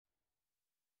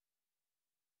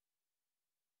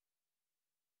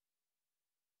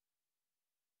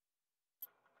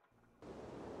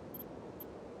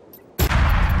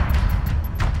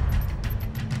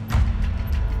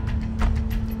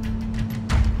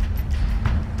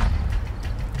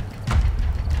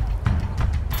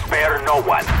no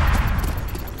one.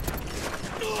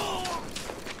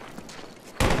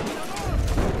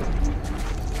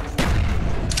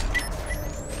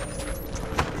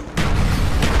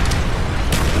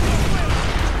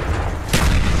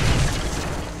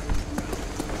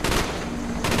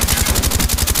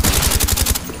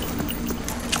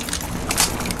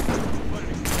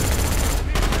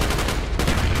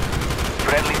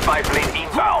 Friendly spy plane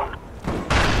inbound.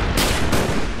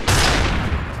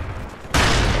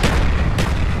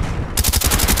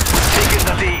 Taking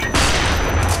the lead.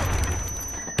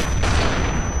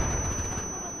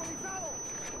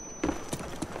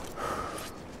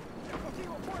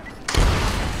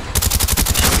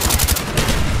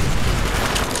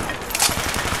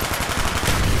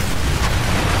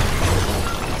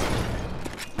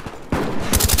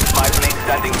 Spy plane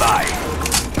standing by.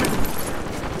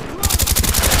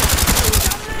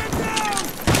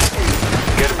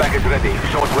 Care package ready.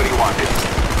 Show us where you want it.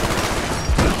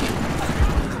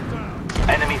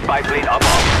 Enemy spy plane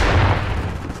above.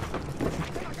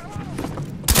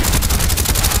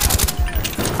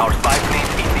 Our spy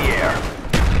plane in the air.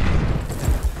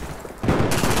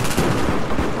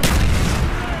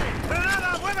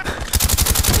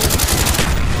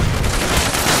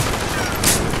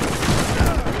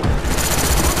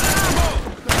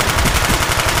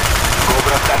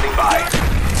 Cobra standing by.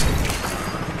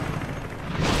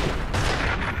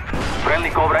 Friendly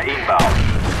Cobra inbound.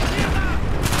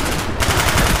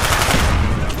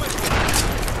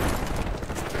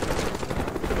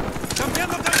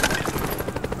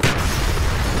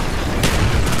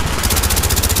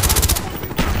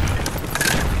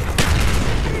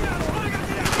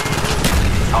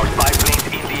 Our spy plane's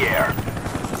in the air.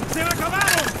 ¡Se me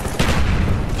acabaron!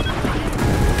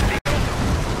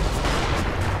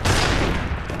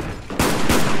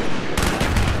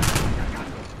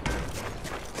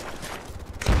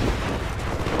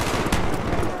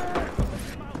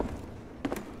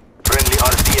 Friendly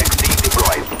RCXD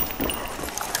deployed.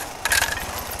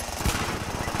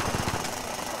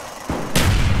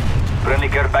 Friendly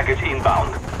care package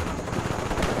inbound.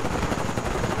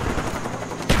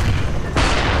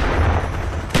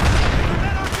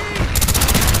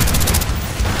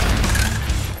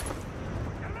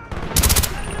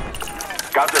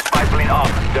 Got the spy plane up.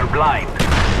 They're blind.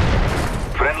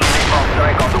 Friendly napalm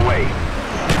strike on the way.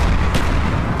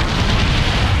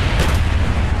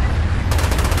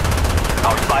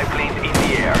 Our spy plane's in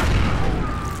the air.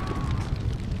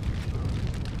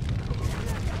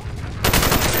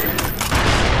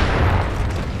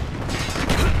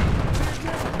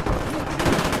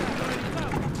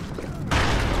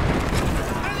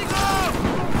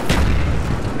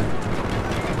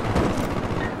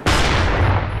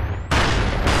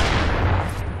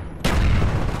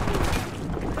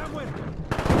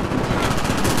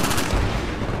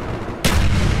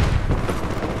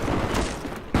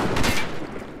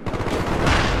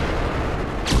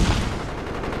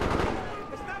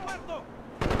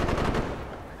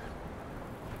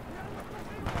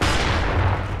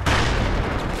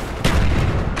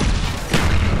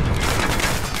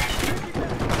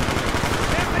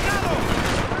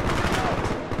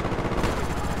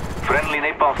 Friendly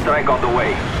napalm strike on the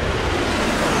way.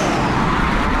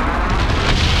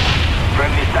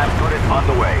 Friendly SAM turret on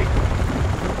the way.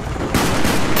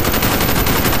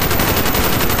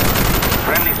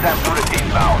 Friendly SAM turret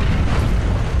inbound.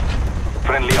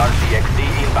 Friendly RCXD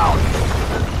inbound.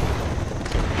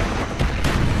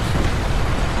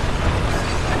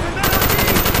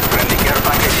 Friendly care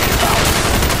package inbound.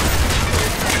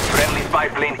 Friendly spy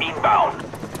plane inbound.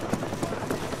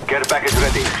 Care package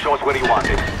ready. Show us where you want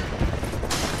it.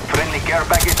 Friendly care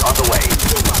package on the way.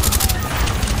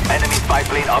 Enemy spy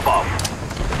plane above.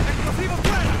 ¡Explosivo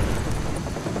fuera!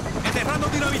 ¡Enterrando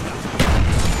dinamita!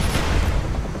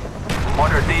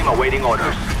 Mortar team awaiting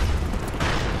orders.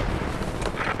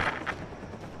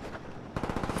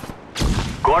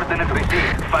 Coordinate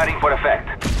received. Firing for effect.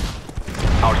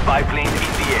 Our spy plane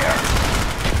in the air.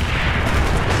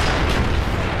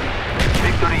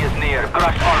 Victory is near.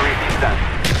 Crush all resistance.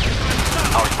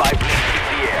 Our spy plane in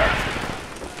the air.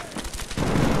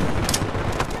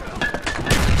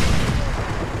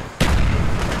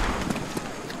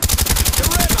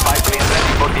 Spy plane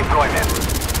ready for deployment.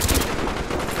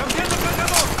 ¡Cambiando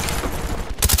cargador!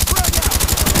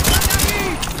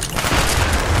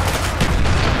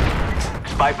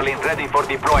 Spy plane ready for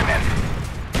deployment.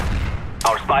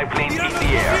 Our spy plane in ¡Tirando the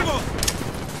air. explosivos!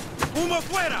 ¡Humo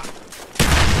fuera!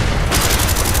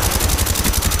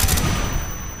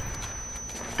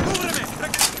 ¡Cúbreme!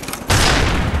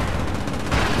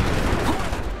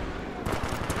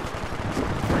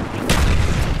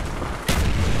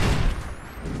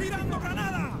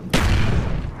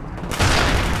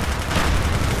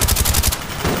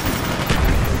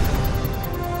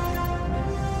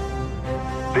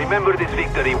 remember this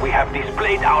victory, we have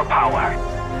displayed our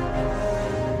power.